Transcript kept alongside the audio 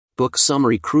Book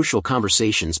Summary: Crucial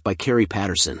Conversations by Kerry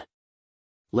Patterson.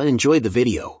 Enjoyed the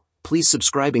video. Please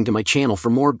subscribing to my channel for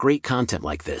more great content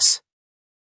like this.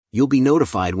 You'll be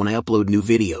notified when I upload new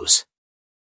videos.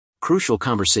 Crucial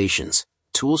Conversations,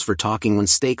 Tools for Talking When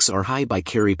Stakes Are High by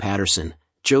Kerry Patterson,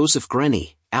 Joseph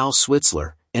Grenny, Al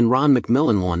Switzler, and Ron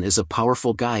McMillan1 is a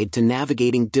powerful guide to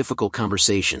navigating difficult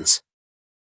conversations.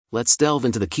 Let's delve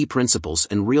into the key principles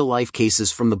and real-life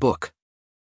cases from the book.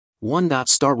 1.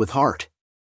 Start with heart.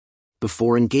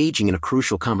 Before engaging in a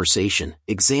crucial conversation,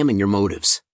 examine your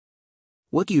motives.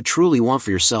 What do you truly want for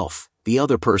yourself, the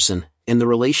other person, and the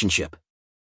relationship?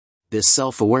 This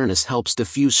self-awareness helps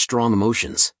diffuse strong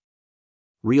emotions.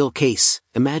 Real case: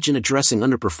 imagine addressing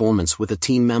underperformance with a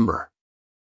team member.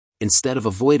 Instead of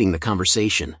avoiding the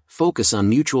conversation, focus on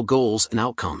mutual goals and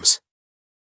outcomes.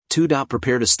 2.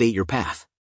 Prepare to state your path.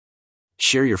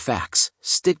 Share your facts,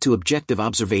 stick to objective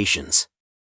observations.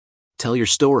 Tell your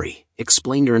story,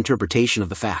 explain your interpretation of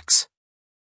the facts.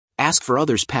 Ask for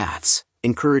others' paths,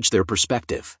 encourage their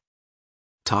perspective.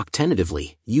 Talk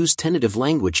tentatively, use tentative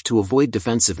language to avoid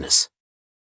defensiveness.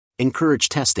 Encourage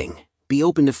testing, be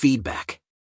open to feedback.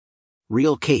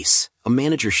 Real case: a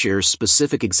manager shares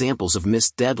specific examples of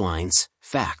missed deadlines,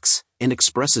 facts, and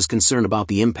expresses concern about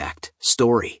the impact.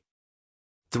 Story.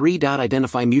 3.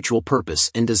 Identify mutual purpose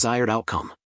and desired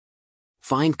outcome.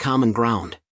 Find common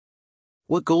ground.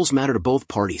 What goals matter to both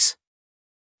parties?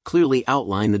 Clearly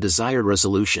outline the desired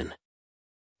resolution.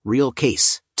 Real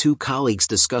case: two colleagues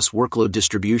discuss workload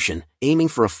distribution, aiming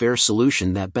for a fair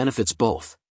solution that benefits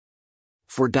both.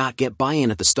 4. Get buy-in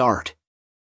at the start.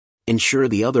 Ensure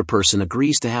the other person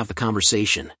agrees to have the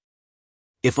conversation.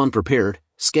 If unprepared,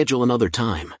 schedule another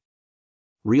time.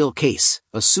 Real case: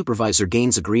 a supervisor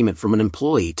gains agreement from an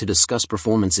employee to discuss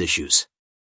performance issues.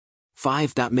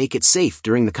 5. Make it safe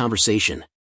during the conversation.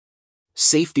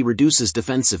 Safety reduces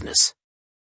defensiveness.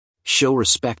 Show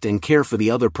respect and care for the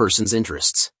other person's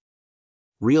interests.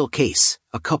 Real case: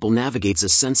 a couple navigates a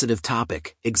sensitive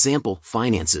topic, example,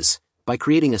 finances, by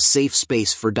creating a safe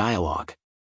space for dialogue.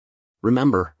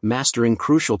 Remember, mastering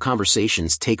crucial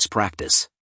conversations takes practice.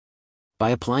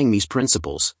 By applying these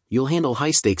principles, you'll handle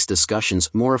high-stakes discussions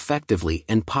more effectively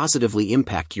and positively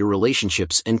impact your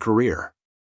relationships and career.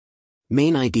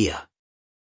 Main idea.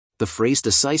 The phrase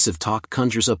decisive talk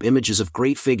conjures up images of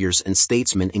great figures and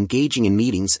statesmen engaging in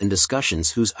meetings and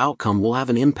discussions whose outcome will have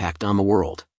an impact on the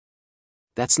world.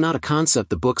 That's not a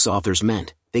concept the book's authors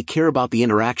meant. They care about the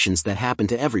interactions that happen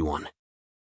to everyone.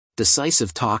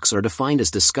 Decisive talks are defined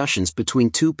as discussions between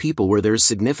two people where there is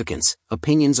significance,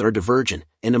 opinions are divergent,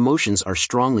 and emotions are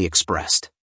strongly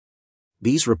expressed.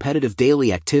 These repetitive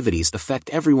daily activities affect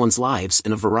everyone's lives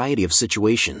in a variety of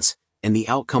situations, and the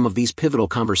outcome of these pivotal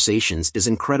conversations is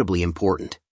incredibly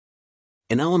important.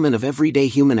 An element of everyday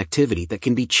human activity that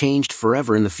can be changed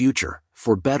forever in the future,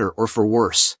 for better or for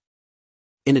worse.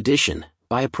 In addition,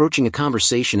 by approaching a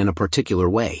conversation in a particular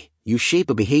way, you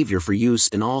shape a behavior for use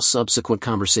in all subsequent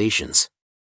conversations.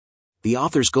 The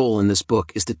author's goal in this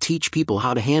book is to teach people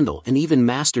how to handle and even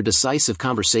master decisive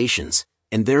conversations,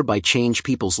 and thereby change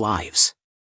people's lives.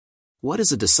 What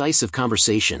is a decisive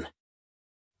conversation?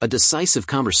 A decisive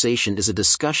conversation is a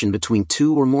discussion between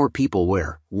two or more people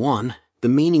where 1.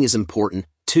 The meaning is important,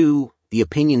 2. The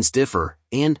opinions differ,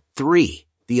 and 3.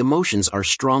 The emotions are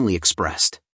strongly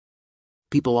expressed.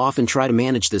 People often try to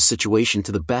manage this situation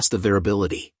to the best of their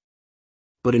ability.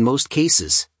 But in most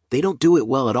cases, they don't do it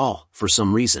well at all, for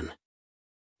some reason.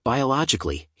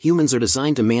 Biologically, humans are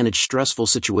designed to manage stressful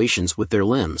situations with their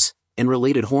limbs, and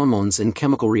related hormones and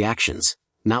chemical reactions,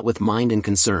 not with mind and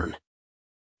concern.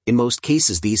 In most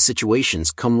cases these situations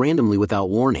come randomly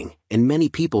without warning, and many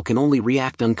people can only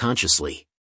react unconsciously.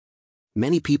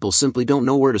 Many people simply don't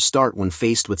know where to start when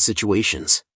faced with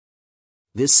situations.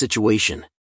 This situation.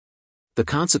 The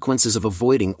consequences of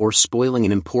avoiding or spoiling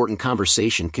an important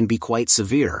conversation can be quite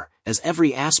severe, as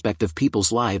every aspect of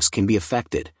people's lives can be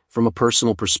affected, from a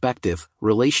personal perspective,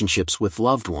 relationships with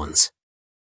loved ones,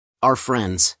 our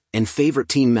friends, and favorite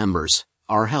team members,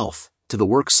 our health, to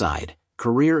the work side,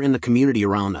 career, and the community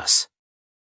around us.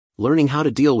 Learning how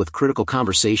to deal with critical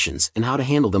conversations and how to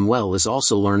handle them well is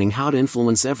also learning how to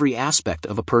influence every aspect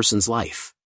of a person's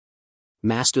life.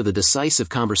 Master the decisive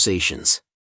conversations.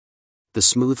 The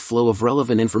smooth flow of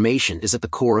relevant information is at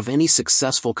the core of any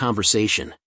successful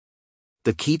conversation.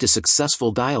 The key to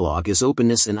successful dialogue is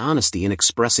openness and honesty in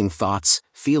expressing thoughts,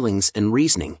 feelings, and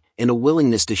reasoning, and a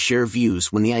willingness to share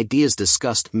views when the ideas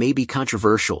discussed may be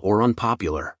controversial or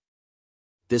unpopular.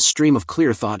 This stream of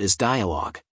clear thought is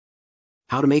dialogue.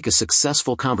 How to make a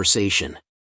successful conversation.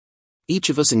 Each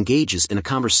of us engages in a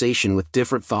conversation with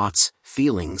different thoughts,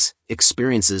 feelings,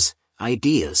 experiences,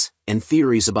 ideas, and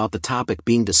theories about the topic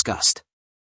being discussed.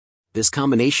 This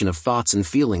combination of thoughts and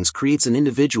feelings creates an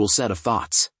individual set of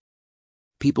thoughts.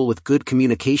 People with good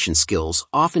communication skills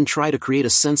often try to create a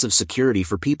sense of security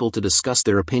for people to discuss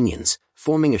their opinions,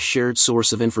 forming a shared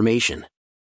source of information.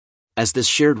 As this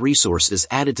shared resource is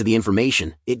added to the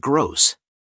information, it grows.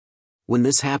 When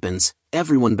this happens,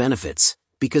 everyone benefits,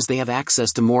 because they have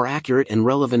access to more accurate and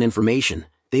relevant information,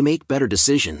 they make better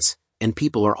decisions, and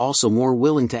people are also more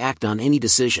willing to act on any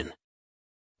decision.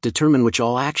 Determine which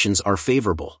all actions are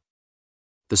favorable.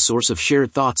 The source of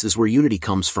shared thoughts is where unity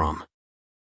comes from.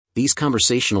 These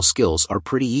conversational skills are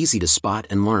pretty easy to spot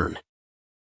and learn.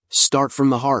 Start from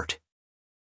the heart.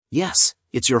 Yes,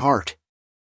 it's your heart.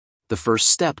 The first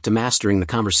step to mastering the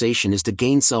conversation is to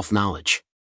gain self-knowledge.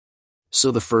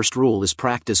 So the first rule is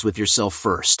practice with yourself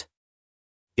first.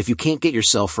 If you can't get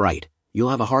yourself right, you'll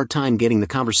have a hard time getting the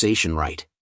conversation right.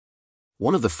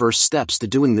 One of the first steps to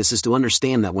doing this is to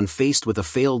understand that when faced with a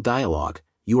failed dialogue,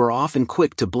 you are often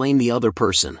quick to blame the other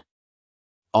person.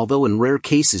 Although in rare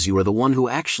cases you are the one who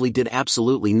actually did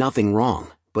absolutely nothing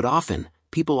wrong, but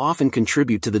people often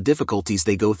contribute to the difficulties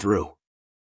they go through.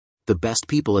 The best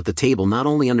people at the table not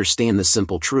only understand this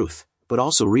simple truth, but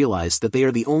also realize that they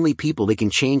are the only people they can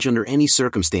change under any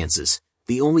circumstances,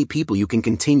 the only people you can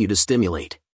continue to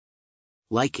stimulate.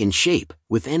 Like in shape,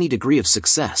 with any degree of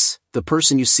success, the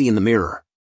person you see in the mirror.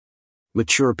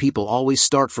 Mature people always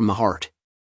start from the heart.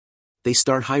 They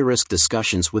start high-risk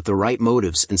discussions with the right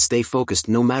motives and stay focused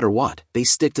no matter what. They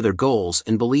stick to their goals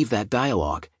and believe that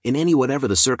dialogue, in any whatever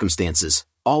the circumstances,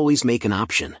 always make an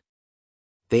option.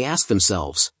 They ask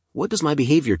themselves, what does my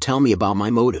behavior tell me about my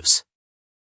motives?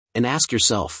 And ask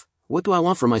yourself, what do I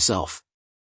want for myself?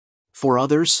 For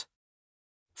others?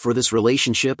 For this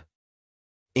relationship?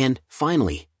 And,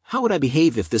 finally, how would I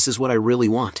behave if this is what I really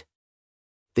want?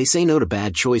 They say no to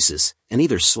bad choices, and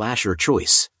either slash or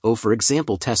choice, for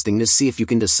example testing to see if you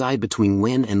can decide between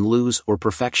win and lose or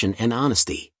perfection and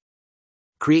honesty.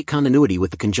 Create continuity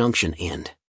with the conjunction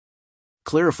and.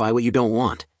 Clarify what you don't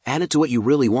want, add it to what you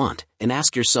really want, and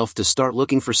ask yourself to start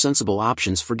looking for sensible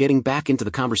options for getting back into the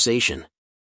conversation.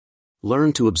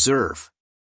 Learn to observe.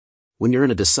 When you're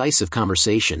in a decisive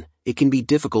conversation, it can be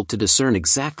difficult to discern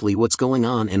exactly what's going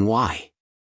on and why.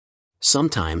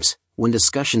 Sometimes, when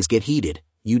discussions get heated,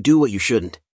 you do what you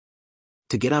shouldn't.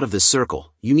 To get out of this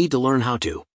circle, you need to learn how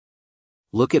to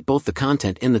look at both the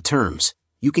content and the terms.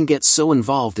 You can get so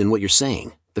involved in what you're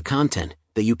saying, the content,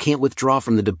 that you can't withdraw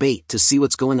from the debate to see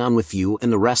what's going on with you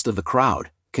and the rest of the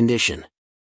crowd. Condition.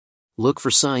 Look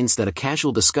for signs that a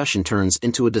casual discussion turns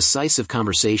into a decisive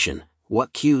conversation.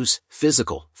 What cues,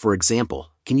 physical, for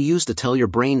example, can you use to tell your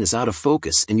brain is out of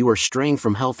focus and you are straying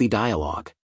from healthy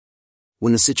dialogue?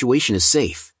 When the situation is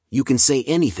safe, you can say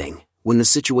anything. When the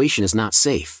situation is not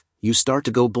safe, you start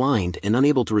to go blind and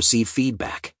unable to receive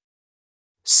feedback.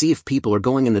 See if people are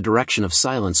going in the direction of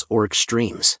silence or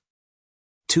extremes.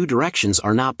 Two directions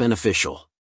are not beneficial.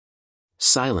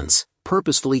 Silence,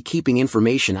 purposefully keeping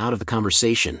information out of the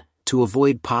conversation, to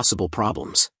avoid possible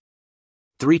problems.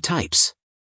 3 types.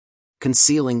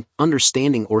 Concealing,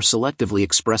 understanding or selectively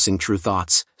expressing true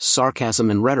thoughts,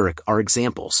 sarcasm and rhetoric are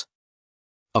examples.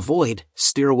 Avoid,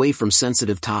 steer away from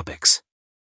sensitive topics.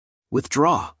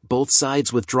 Withdraw, both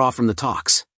sides withdraw from the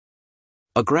talks.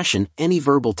 Aggression, any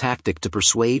verbal tactic to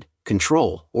persuade,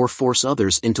 control, or force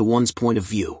others into one's point of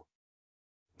view.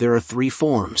 There are 3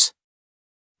 forms.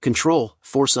 Control,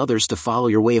 force others to follow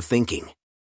your way of thinking.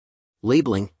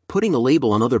 Labeling, putting a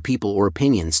label on other people or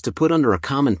opinions to put under a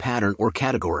common pattern or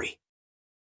category.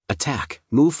 Attack,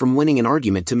 move from winning an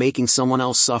argument to making someone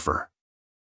else suffer.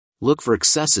 Look for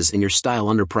excesses in your style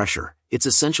under pressure. It's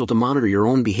essential to monitor your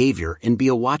own behavior and be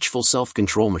a watchful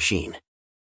self-control machine.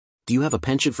 Do you have a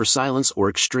penchant for silence or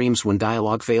extremes when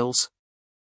dialogue fails?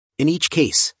 In each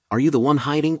case, are you the one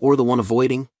hiding or the one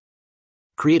avoiding?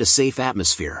 Create a safe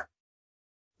atmosphere.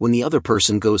 When the other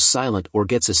person goes silent or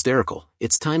gets hysterical,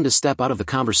 it's time to step out of the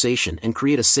conversation and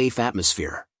create a safe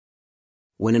atmosphere.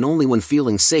 When and only when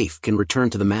feeling safe can return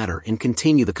to the matter and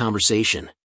continue the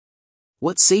conversation.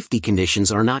 What safety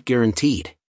conditions are not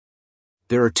guaranteed?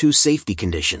 There are 2 safety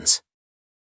conditions.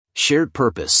 Shared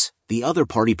purpose, the other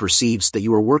party perceives that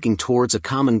you are working towards a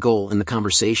common goal in the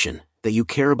conversation, that you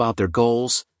care about their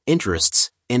goals,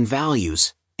 interests, and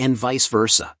values, and vice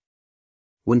versa.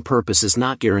 When purpose is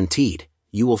not guaranteed,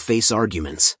 you will face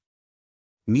arguments.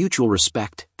 Mutual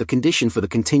respect, the condition for the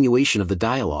continuation of the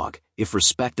dialogue. If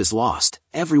respect is lost,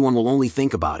 everyone will only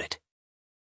think about it.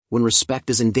 When respect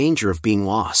is in danger of being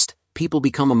lost, people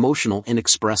become emotional and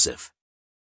expressive.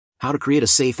 How to create a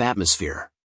safe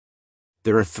atmosphere.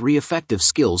 There are 3 effective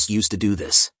skills used to do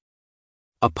this.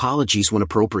 Apologies when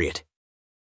appropriate.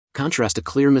 Contrast a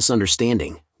clear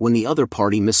misunderstanding. When the other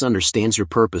party misunderstands your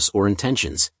purpose or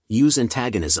intentions, use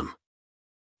antagonism.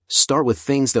 Start with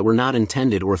things that were not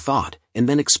intended or thought, and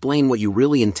then explain what you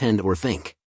really intend or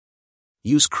think.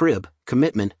 Use crib,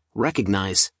 commitment,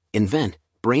 recognize, invent,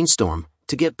 brainstorm,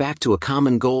 to get back to a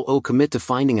common goal. Commit to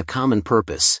finding a common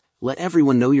purpose. Let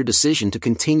everyone know your decision to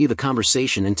continue the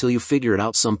conversation until you figure it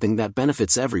out, something that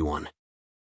benefits everyone.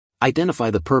 Identify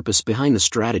the purpose behind the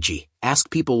strategy. Ask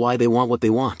people why they want what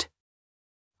they want.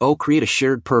 Create a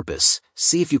shared purpose.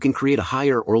 See if you can create a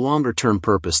higher or longer-term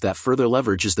purpose that further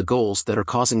leverages the goals that are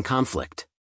causing conflict.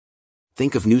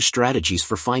 Think of new strategies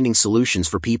for finding solutions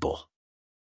for people.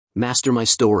 Master my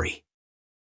story.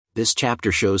 This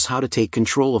chapter shows how to take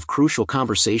control of crucial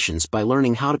conversations by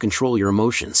learning how to control your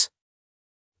emotions.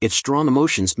 If strong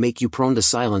emotions make you prone to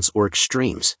silence or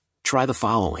extremes, try the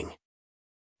following.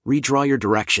 Redraw your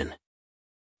direction.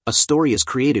 A story is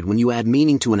created when you add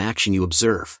meaning to an action you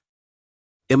observe.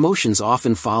 Emotions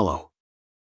often follow.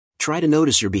 Try to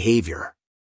notice your behavior.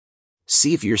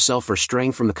 See if you yourself are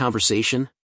straying from the conversation.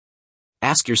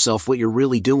 Ask yourself what you're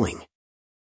really doing.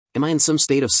 Am I in some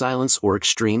state of silence or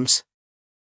extremes?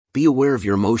 Be aware of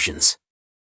your emotions.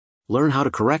 Learn how to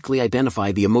correctly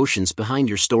identify the emotions behind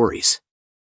your stories.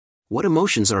 What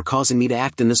emotions are causing me to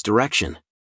act in this direction?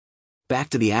 Back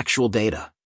to the actual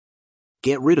data.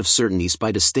 Get rid of certainties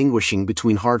by distinguishing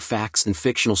between hard facts and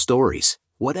fictional stories.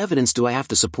 What evidence do I have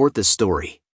to support this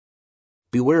story?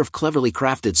 Beware of cleverly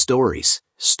crafted stories,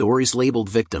 stories labeled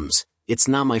victims, it's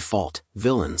not my fault,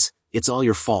 villains, it's all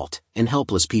your fault, and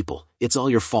helpless people, it's all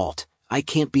your fault, I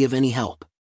can't be of any help.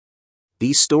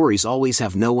 These stories always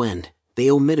have no end,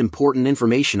 they omit important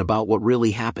information about what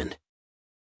really happened.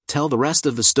 Tell the rest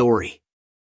of the story.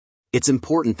 It's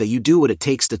important that you do what it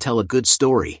takes to tell a good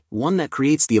story, one that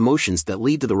creates the emotions that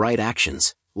lead to the right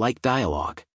actions, like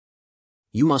dialogue.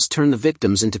 You must turn the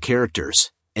victims into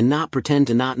characters, and not pretend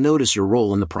to not notice your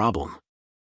role in the problem.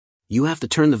 You have to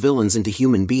turn the villains into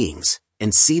human beings,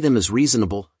 and see them as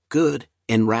reasonable, good,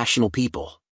 and rational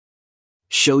people.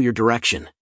 Show your direction.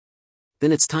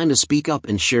 Then it's time to speak up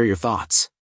and share your thoughts.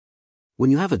 When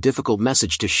you have a difficult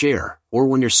message to share, or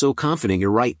when you're so confident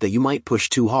you're right that you might push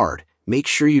too hard, make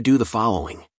sure you do the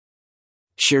following.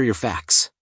 Share your facts.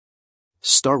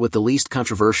 Start with the least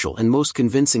controversial and most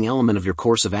convincing element of your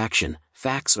course of action.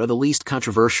 Facts are the least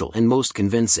controversial and most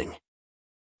convincing.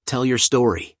 Tell your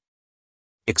story.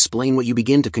 Explain what you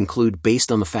begin to conclude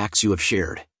based on the facts you have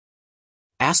shared.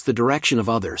 Ask the direction of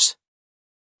others.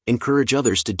 Encourage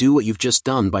others to do what you've just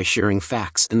done by sharing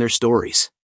facts and their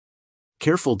stories.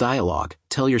 Careful dialogue.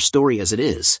 Tell your story as it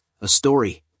is, a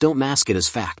story, don't mask it as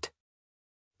fact.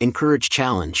 Encourage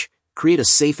challenge. Create a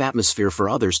safe atmosphere for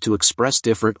others to express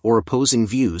different or opposing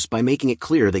views by making it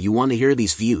clear that you want to hear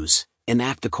these views, and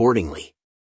act accordingly.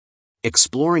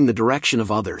 Exploring the direction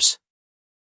of others.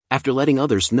 After letting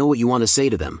others know what you want to say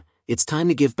to them, it's time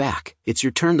to give back. It's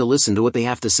your turn to listen to what they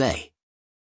have to say.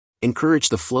 Encourage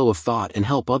the flow of thought and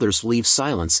help others leave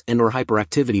silence and/or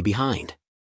hyperactivity behind.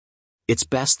 It's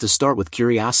best to start with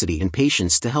curiosity and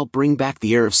patience to help bring back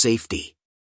the air of safety.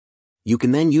 You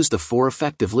can then use the 4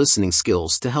 effective listening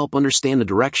skills to help understand the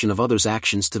direction of others'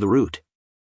 actions to the root.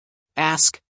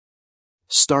 Ask.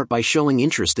 Start by showing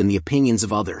interest in the opinions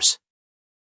of others.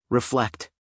 Reflect.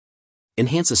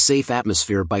 Enhance a safe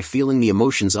atmosphere by feeling the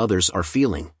emotions others are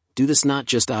feeling. Do this not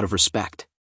just out of respect.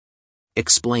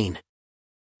 Explain.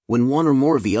 When one or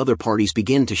more of the other parties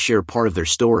begin to share part of their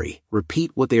story,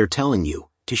 repeat what they are telling you,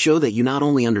 to show that you not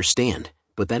only understand,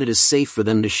 but that it is safe for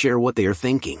them to share what they are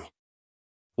thinking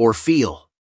or feel.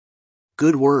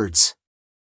 Good words.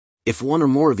 If one or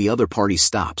more of the other party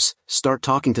stops, start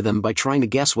talking to them by trying to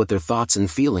guess what their thoughts and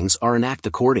feelings are and act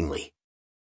accordingly.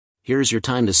 Here's your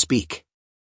time to speak.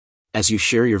 As you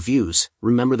share your views,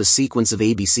 remember the sequence of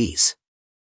ABCs.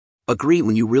 Agree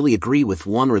when you really agree with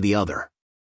one or the other.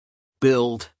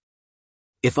 Build.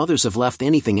 If others have left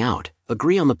anything out,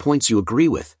 agree on the points you agree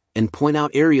with, and point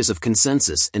out areas of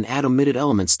consensus and add omitted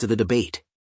elements to the debate.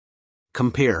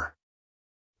 Compare.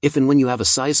 If and when you have a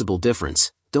sizable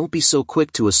difference, don't be so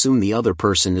quick to assume the other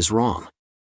person is wrong.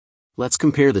 Let's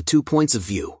compare the 2 points of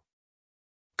view.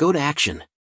 Go to action.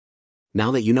 Now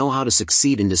that you know how to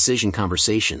succeed in decision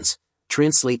conversations,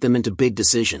 translate them into big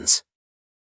decisions.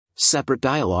 Separate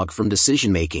dialogue from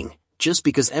decision-making. Just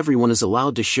because everyone is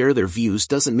allowed to share their views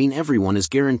doesn't mean everyone is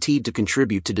guaranteed to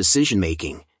contribute to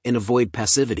decision-making, and avoid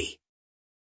passivity.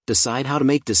 Decide how to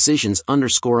make decisions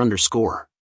 __.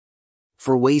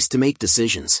 For ways to make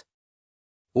decisions.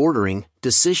 Ordering,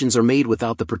 decisions are made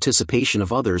without the participation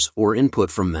of others or input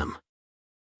from them.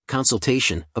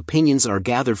 Consultation, opinions are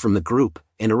gathered from the group,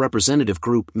 and a representative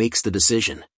group makes the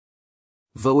decision.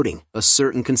 Voting, a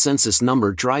certain consensus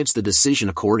number drives the decision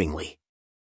accordingly.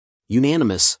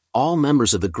 Unanimous, all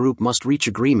members of the group must reach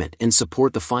agreement and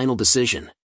support the final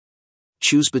decision.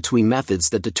 Choose between methods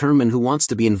that determine who wants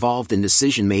to be involved in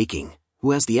decision-making,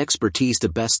 who has the expertise to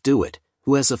best do it,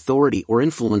 who has authority or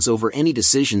influence over any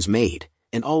decisions made,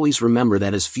 and always remember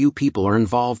that as few people are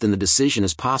involved in the decision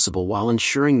as possible while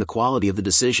ensuring the quality of the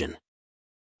decision.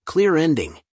 Clear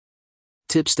ending.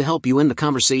 Tips to help you end the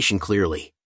conversation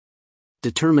clearly.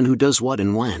 Determine who does what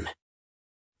and when.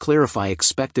 Clarify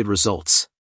expected results.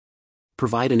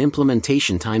 Provide an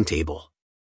implementation timetable.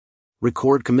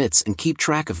 Record commits and keep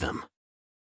track of them.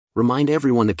 Remind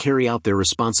everyone to carry out their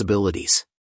responsibilities.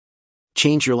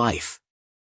 Change your life.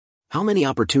 How many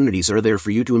opportunities are there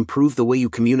for you to improve the way you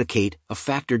communicate, a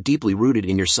factor deeply rooted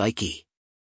in your psyche?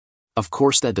 Of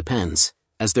course that depends,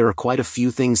 as there are quite a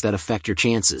few things that affect your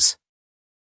chances.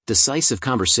 Decisive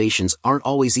conversations aren't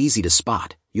always easy to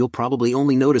spot, you'll probably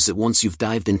only notice it once you've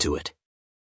dived into it.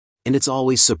 And it's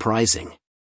always surprising.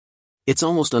 It's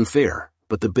almost unfair,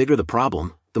 but the bigger the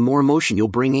problem, the more emotion you'll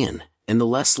bring in, and the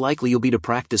less likely you'll be to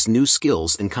practice new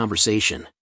skills in conversation.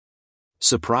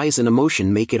 Surprise and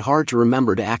emotion make it hard to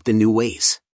remember to act in new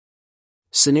ways.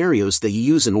 Scenarios that you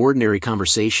use in ordinary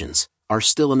conversations are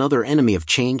still another enemy of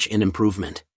change and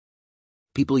improvement.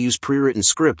 People use pre-written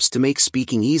scripts to make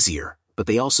speaking easier, but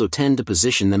they also tend to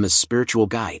position them as spiritual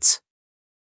guides.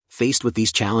 Faced with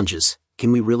these challenges,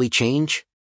 can we really change?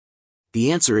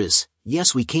 The answer is,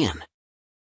 yes we can.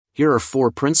 Here are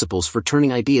 4 principles for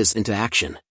turning ideas into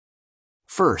action.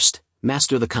 First,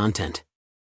 master the content.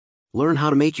 Learn how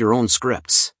to make your own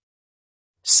scripts.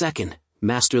 Second,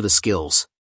 master the skills.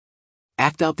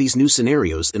 Act out these new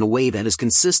scenarios in a way that is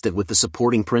consistent with the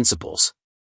supporting principles.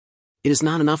 It is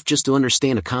not enough just to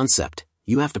understand a concept,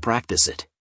 you have to practice it.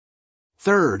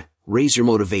 Third, raise your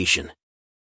motivation.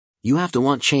 You have to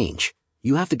want change,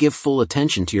 you have to give full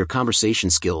attention to your conversation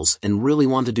skills and really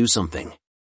want to do something.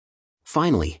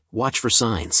 Finally, watch for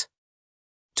signs.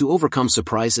 To overcome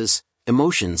surprises,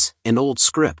 emotions, and old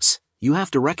scripts, you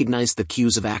have to recognize the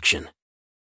cues of action.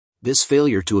 This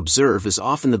failure to observe is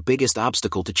often the biggest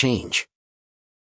obstacle to change.